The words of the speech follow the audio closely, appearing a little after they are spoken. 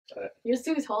it. You're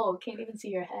too tall. Can't even see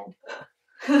your head.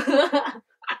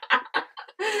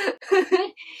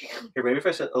 Here, maybe if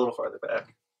I sit a little farther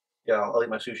back. Yeah, I'll eat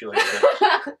my sushi like this.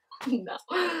 No.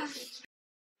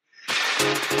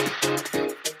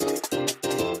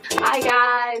 Hi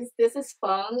guys, this is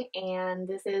Feng and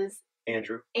this is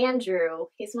Andrew.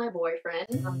 He's my boyfriend.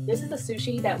 This is the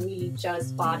sushi that we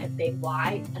just bought at Big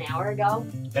Y an hour ago.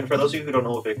 And for those of you who don't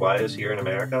know what Big Y is here in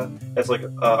America, it's like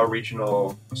a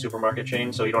regional supermarket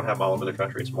chain, so you don't have them all over the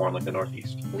country. It's more in like the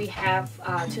Northeast. We have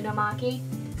tuna maki,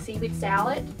 seaweed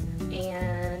salad,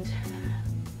 and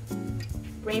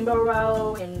rainbow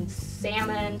roll, and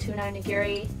salmon, tuna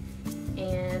nigiri,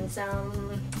 and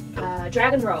some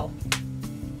dragon roll.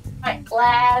 Alright,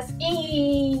 let's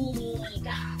eat!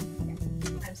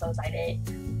 I'm so excited.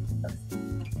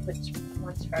 Which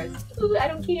one's first? Ooh, I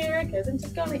don't care, because I'm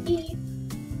just gonna eat.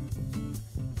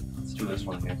 Let's do this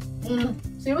one here.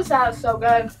 Seaweed salad is so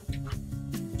good.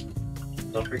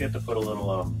 Don't forget to put a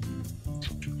little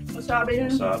Wasabi in.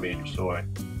 wasabi in your soy.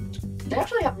 They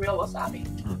actually have real wasabi.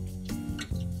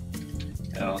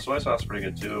 Yeah, the soy sauce is pretty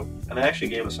good too. And they actually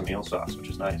gave us some eel sauce, which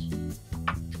is nice.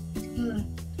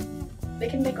 They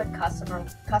can make like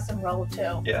custom roll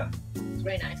too. Yeah. It's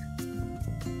very nice.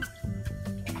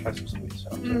 Try some seaweed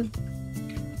sauce.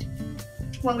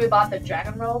 When we bought the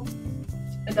dragon roll,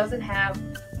 it doesn't have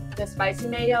the spicy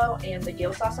mayo and the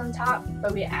eel sauce on top,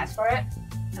 but we asked for it,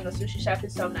 and the sushi chef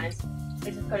is so nice.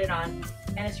 We just put it on,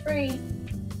 and it's free.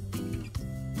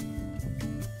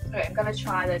 Okay, I'm gonna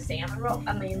try the salmon roll.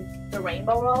 I mean, the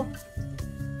rainbow roll.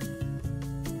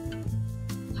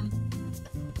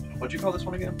 What'd you call this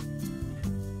one again?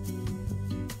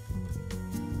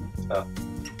 Oh.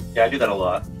 Yeah, I do that a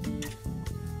lot.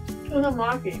 Tuna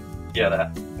maki. Yeah,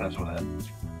 that. That's what that.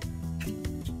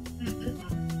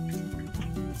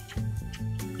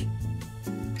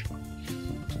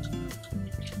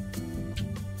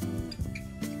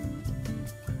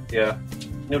 Yeah.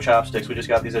 No chopsticks. We just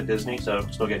got these at Disney, so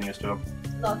still getting used to them.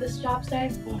 Love this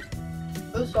chopstick.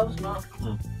 It's so small.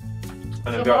 And So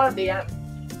then more got at the end.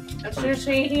 And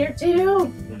sushi here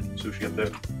too. sushi up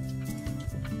there.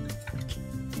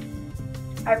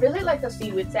 I really like the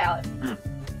seaweed salad.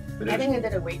 It I is. think they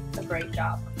did a great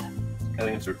job on that. I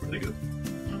think it's really good.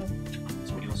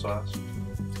 Some eel sauce.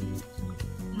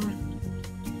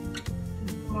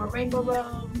 More rainbow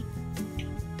roll.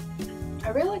 I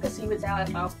really like the seaweed salad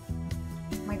though.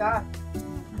 Oh my god.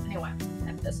 Anyway, I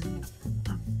have this. I'm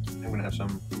gonna have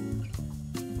some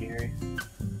here.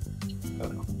 Oh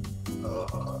no.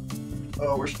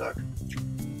 Oh, we're stuck.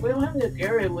 We don't have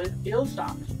nigiri with eel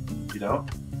sauce. You don't?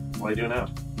 What do you do now?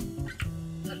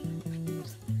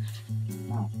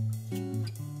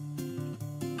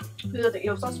 Is the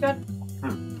eel sauce good?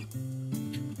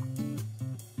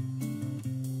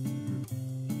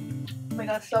 Oh my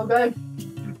god, it's so good.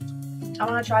 I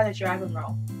want to try the dragon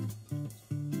roll.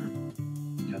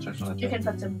 Yeah, try some of that You too. can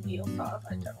put some eel sauce.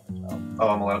 I don't know. Oh,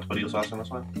 I'm allowed to put eel sauce in this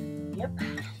one? Yep.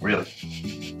 Really?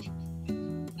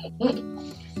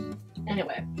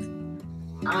 Anyway.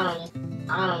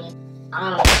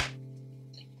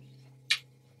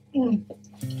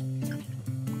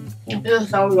 This is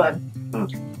so good.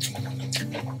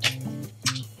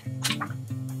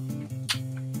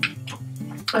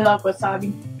 I love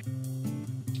wasabi.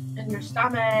 In your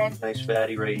stomach. Nice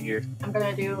fatty right here. I'm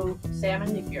gonna do salmon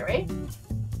nigiri.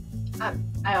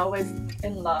 I always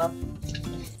love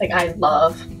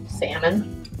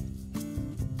salmon.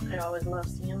 I always love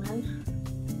salmon.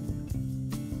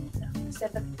 I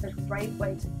said that the right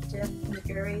way to dip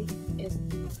nigiri is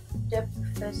dip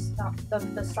the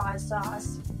soy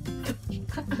sauce.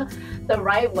 The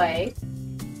right way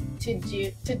to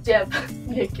dip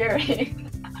nigiri.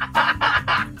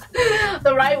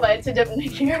 The right way to dip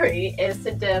nigiri is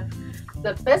to dip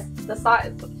the sauce.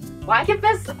 Why keep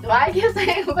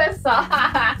saying fish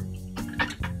sauce?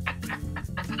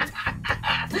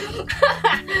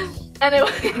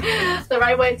 Anyway, the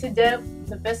right way to dip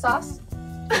the fish sauce.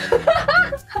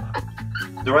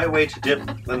 The right way to dip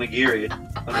the nigiri in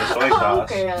the soy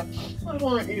sauce Okay, I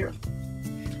want to eat.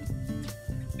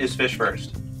 is fish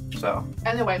first. So,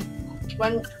 Anyway,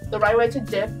 when the right way to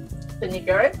dip the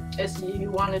nigiri is you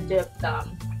want to dip the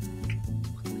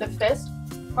fish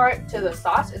part to the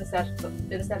sauce instead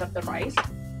of the rice.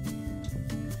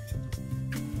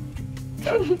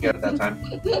 got it that time.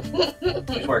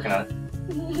 He's working on it.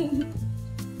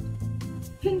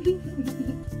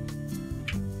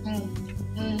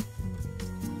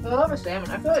 I love the salmon.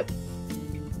 I feel like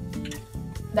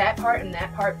that part and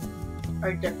that part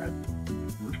are different.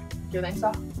 Do you think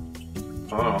so?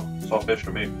 Oh, it's all fish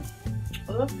to me.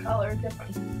 The color is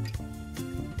different.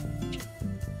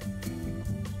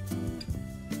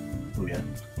 yet.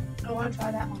 I want to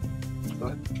try that one. Go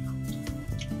ahead.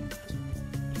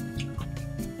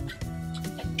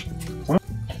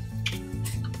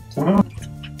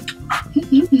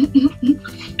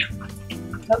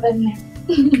 Nothing.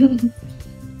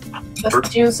 Let's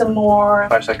do some more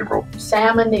 5-second roll.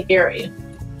 salmon nigiri.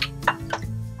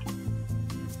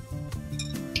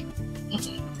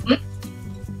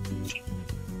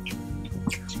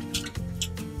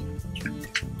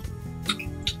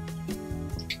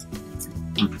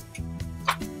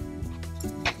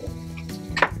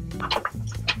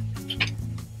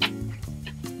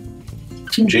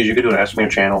 Geez, you could do an Ask Me a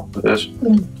channel with this.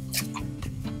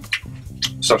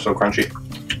 Stuff's so crunchy.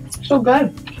 So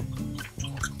good.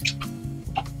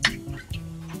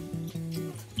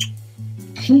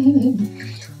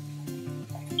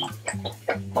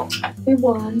 We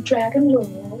want dragon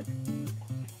roll.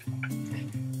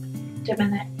 Dip in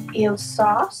that eel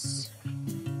sauce.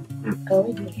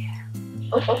 Oh yeah.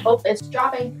 Oh, it's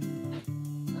dropping.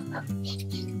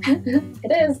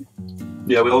 It is.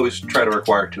 Yeah, we always try to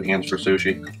require 2 hands for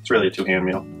sushi. It's really a 2-hand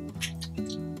meal.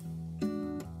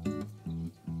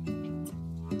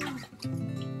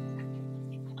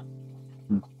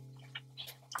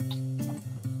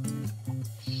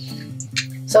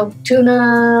 So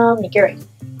tuna nigiri. A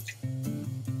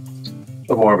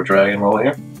little more of a dragon roll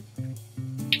here.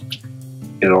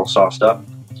 Get it all sauced up.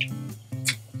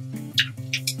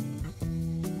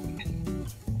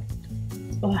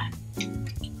 Oh.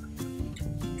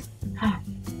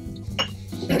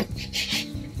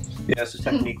 Yeah, it's a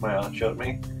technique my aunt showed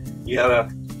me. You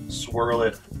gotta swirl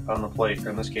it on the plate, or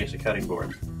in this case, a cutting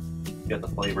board. Get the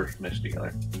flavors mixed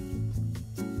together.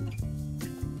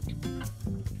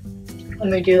 Let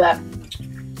me do that.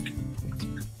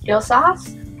 Eel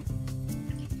sauce,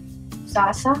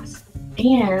 soy sauce,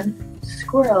 and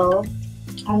squirrel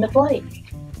on the plate.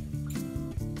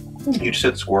 You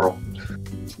said squirrel.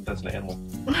 That's an animal.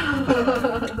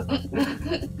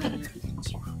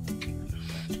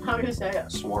 How do you say it?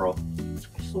 Swirl.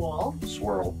 Swirl?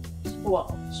 Swirl.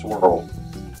 Swirl. Swirl.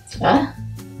 Huh?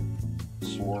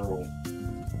 Swirl.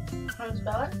 How do you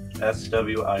spell it?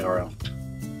 SWIRL.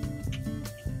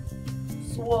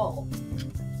 Swirl.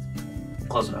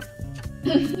 Close enough.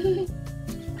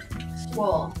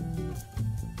 Swirl.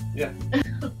 Yeah.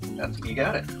 You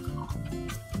got it. Oh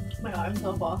my god, I'm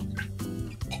so full.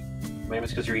 Maybe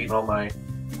it's because you're eating all my...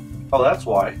 Oh, that's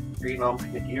why. You're eating all my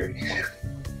nigiri.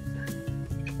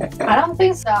 I don't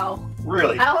think so.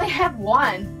 Really? I only have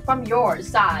one from yours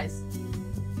size.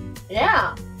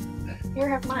 Yeah. Here,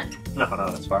 have mine. No,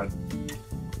 that's fine.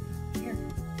 Here.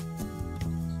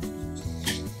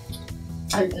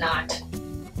 I did not.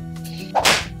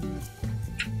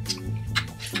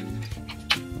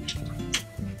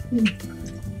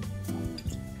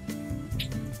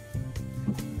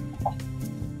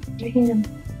 Damn.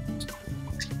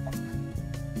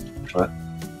 What?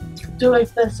 Do like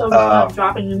this so it's not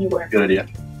dropping anywhere. Good idea.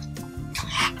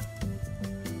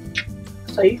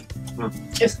 See?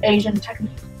 It's Asian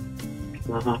technique.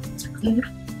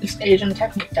 It's Asian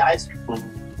technique, guys.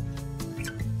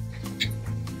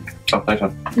 Oh, thanks,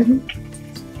 man.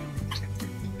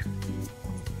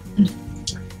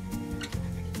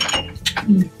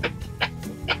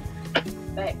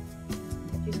 Big.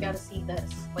 You just gotta see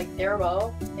this. Like their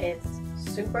bowl is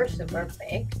super, super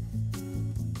big.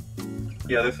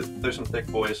 Yeah, there's some thick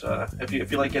boys.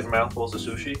 If you like getting mouthfuls of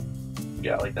sushi,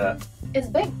 yeah, like that. It's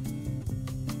big.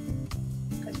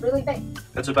 It's really big.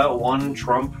 It's about 1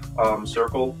 Trump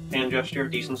circle hand gesture,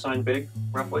 decent sign big,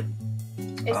 roughly.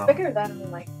 It's bigger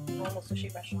than like normal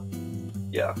sushi restaurant.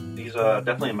 Yeah, these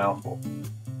definitely a mouthful.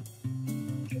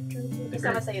 This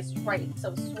time I say it's right.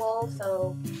 So swirl.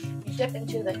 So you dip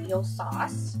into the eel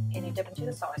sauce, and you dip into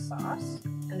the soy sauce,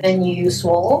 and then you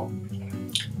swirl.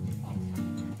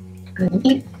 And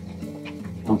eat.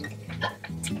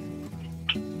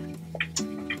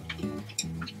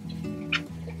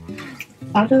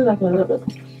 I'll do like a little bit.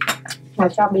 My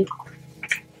chubby.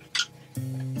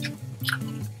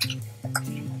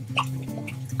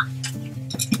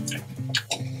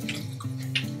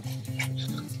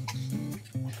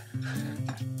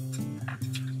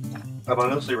 I'm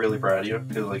honestly really proud of you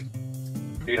because like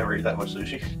you never eat that much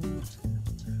sushi.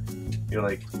 You're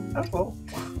like, oh well.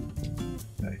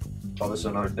 Okay. Oh, this is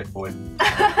another thick boy.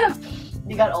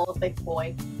 You got all the thick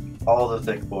boy. All the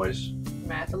thick boys.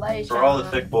 Congratulations. For all the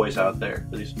thick boys out there,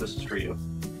 this is for you.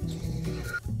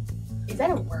 Is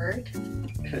that a word? I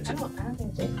It's don't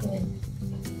think they did. I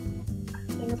don't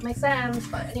think it makes sense,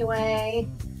 but anyway.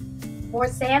 More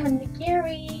salmon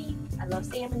nigiri. I love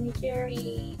salmon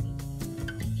nigiri.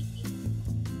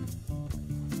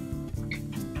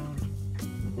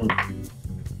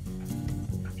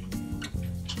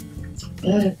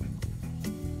 Mm.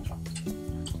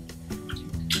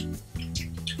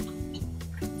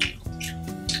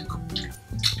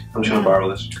 I'm just gonna borrow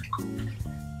this.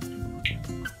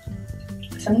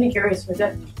 Some nigiri is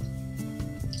good.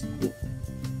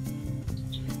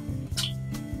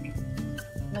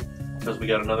 Because we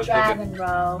got another Dragon thicket.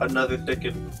 roll. Another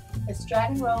thicket. It's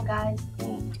dragon roll, guys.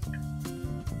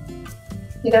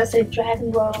 You gotta say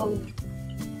dragon roll,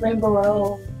 rainbow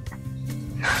roll.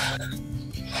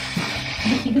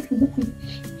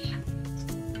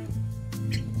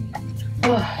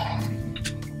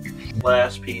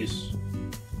 Last piece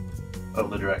of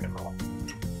the dragon roll.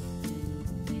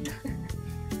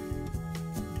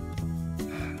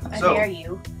 I So- dare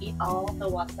you eat all the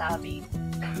wasabi.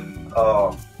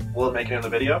 Will it make it in the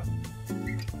video?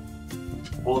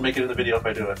 Will it make it in the video if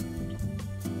I do it?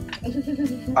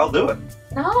 I'll do it.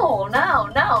 No, no,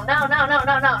 no, no, no, no,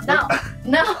 no, no, no,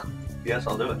 no, Yes,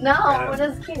 I'll do it. no, Yeah. we're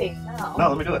just kidding. No. No,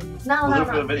 let me do it. No, We'll do no, it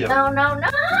for the no, video. no, no, no,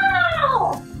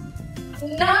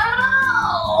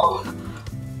 no!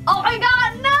 Oh my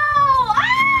God, no!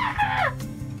 Ah!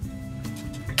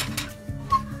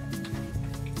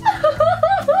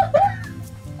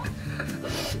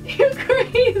 You're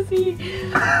crazy!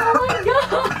 Oh my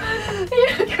God!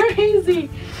 You're crazy!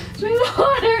 Drink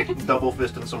water! Double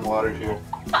fist in some water here.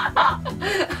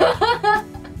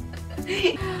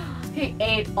 He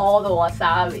ate all the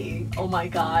wasabi. Oh my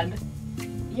God.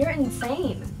 You're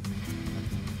insane.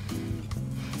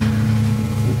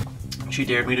 She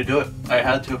dared me to do it. I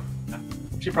had to.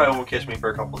 She probably won't kiss me for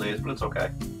a couple days, but it's okay.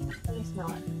 Let me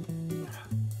smell it.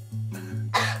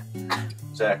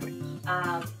 Exactly.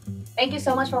 Thank you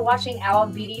so much for watching our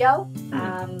video.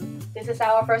 This is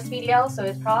our first video, so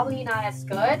it's probably not as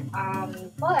good.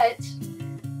 But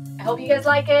I hope you guys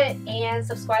like it and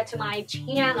subscribe to my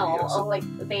channel. Yes. Or like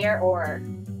there or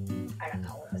I don't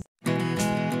know.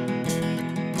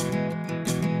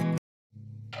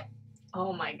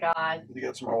 Oh my God. You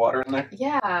got some more water in there?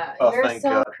 Yeah, Oh, you're thank so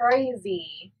God.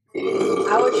 crazy.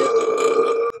 I would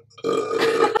just